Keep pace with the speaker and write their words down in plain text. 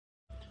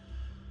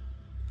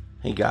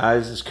Hey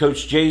guys, it's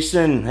Coach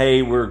Jason.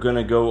 Hey, we're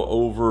gonna go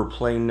over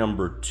play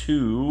number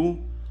two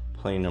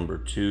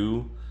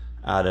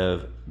out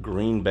of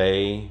Green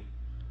Bay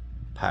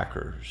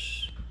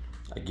Packers.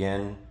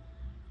 Again,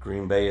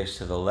 Green Bay is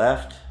to the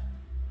left,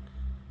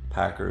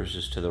 Packers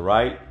is to the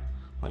right.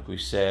 Like we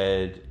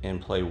said in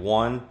play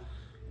one,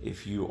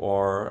 if you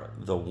are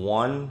the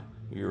one,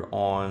 you're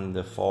on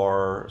the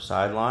far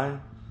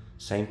sideline.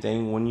 Same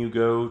thing when you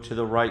go to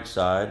the right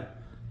side,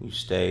 you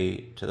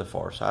stay to the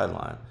far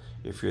sideline.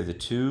 If you're the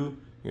two,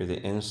 you're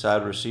the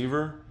inside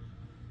receiver.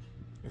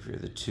 If you're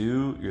the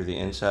two, you're the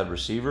inside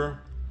receiver.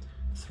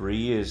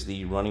 3 is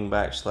the running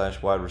back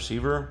 / wide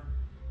receiver.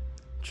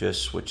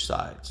 Just switch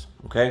sides,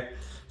 okay?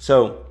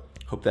 So,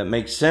 hope that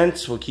makes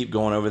sense. We'll keep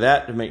going over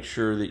that to make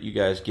sure that you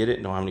guys get it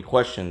and don't have any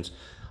questions.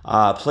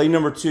 Play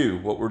number 2,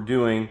 what we're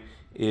doing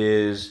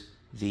is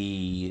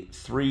the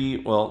 3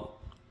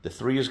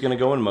 is going to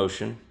go in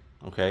motion,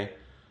 okay?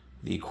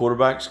 The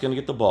quarterback's going to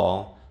get the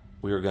ball.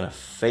 We are going to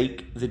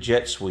fake the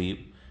jet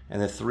sweep,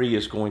 and the 3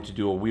 is going to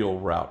do a wheel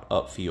route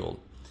upfield.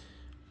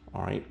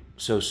 All right,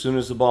 so as soon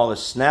as the ball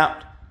is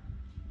snapped,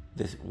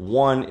 the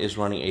 1 is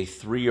running a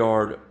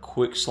 3-yard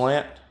quick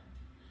slant.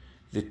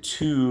 The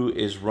 2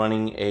 is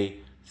running a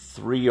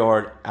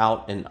 3-yard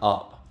out and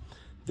up.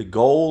 The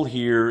goal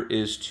here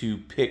is to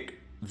pick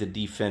the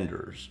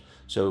defenders,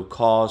 so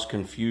cause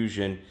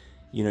confusion.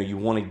 You know, you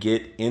want to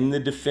get in the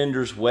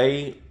defender's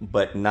way,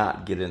 but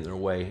not get in their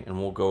way, and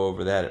we'll go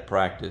over that at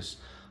practice.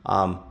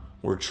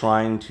 We're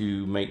trying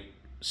to make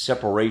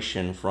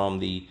separation from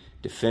the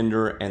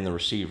defender and the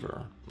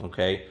receiver,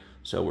 okay?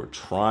 So we're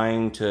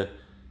trying to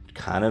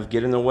kind of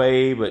get in their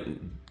way, but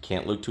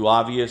can't look too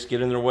obvious,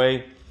 get in their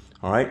way,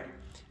 all right?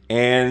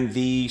 And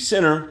the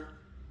center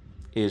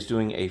is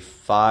doing a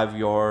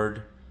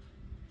 5-yard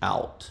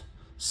out.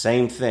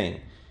 Same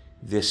thing.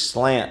 This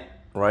slant,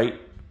 right?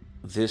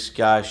 This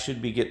guy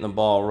should be getting the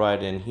ball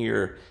right in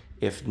here.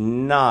 If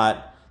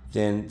not,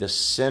 then the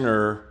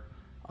center,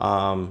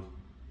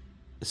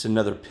 it's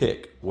another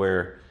pick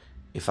where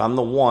if I'm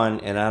the 1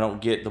 and I don't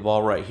get the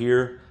ball right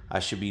here, I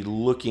should be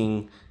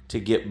looking to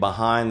get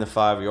behind the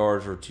 5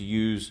 yards or to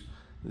use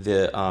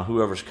the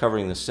whoever's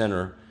covering the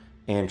center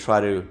and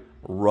try to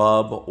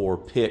rub or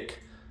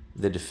pick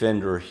the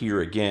defender here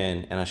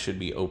again, and I should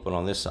be open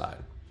on this side,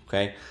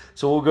 okay?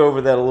 So we'll go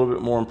over that a little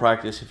bit more in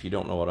practice if you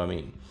don't know what I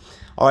mean.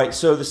 All right,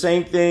 so the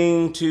same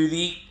thing to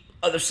the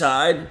other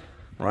side,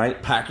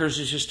 right? Packers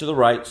is just to the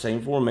right,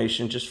 same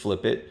formation, just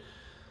flip it.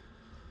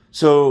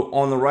 So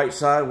on the right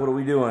side, what are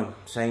we doing?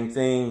 Same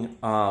thing,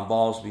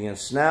 ball's being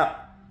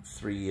snapped.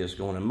 3 is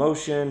going in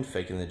motion,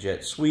 faking the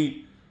jet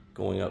sweep,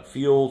 going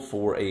upfield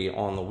for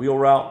on the wheel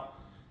route.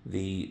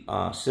 The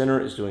center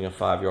is doing a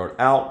 5-yard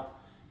out.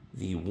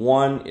 The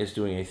 1 is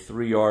doing a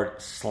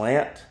 3-yard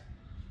slant.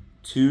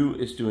 2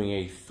 is doing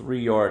a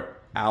 3-yard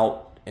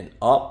out and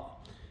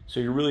up. So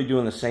you're really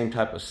doing the same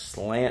type of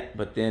slant,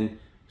 but then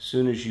as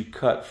soon as you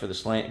cut for the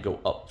slant, go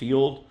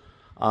upfield.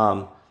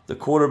 The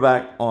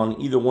quarterback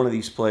on either one of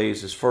these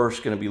plays is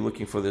first going to be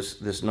looking for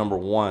this number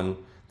 1,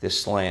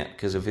 this slant,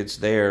 because if it's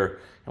there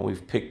and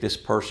we've picked this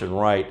person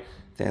right,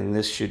 then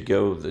this should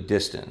go the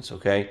distance,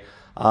 okay?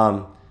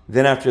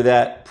 Then after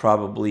that,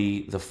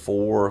 probably the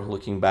 4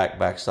 looking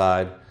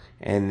backside,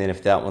 and then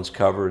if that one's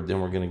covered,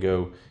 then we're going to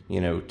go,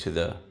 you know, to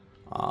the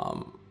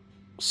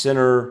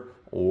center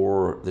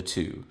or the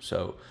 2.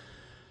 So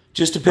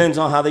just depends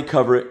on how they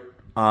cover it.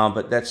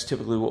 But that's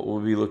typically what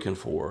we'll be looking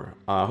for.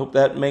 I hope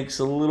that makes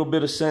a little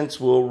bit of sense.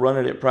 We'll run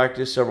it at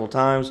practice several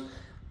times.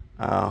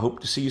 Hope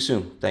to see you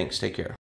soon. Thanks. Take care.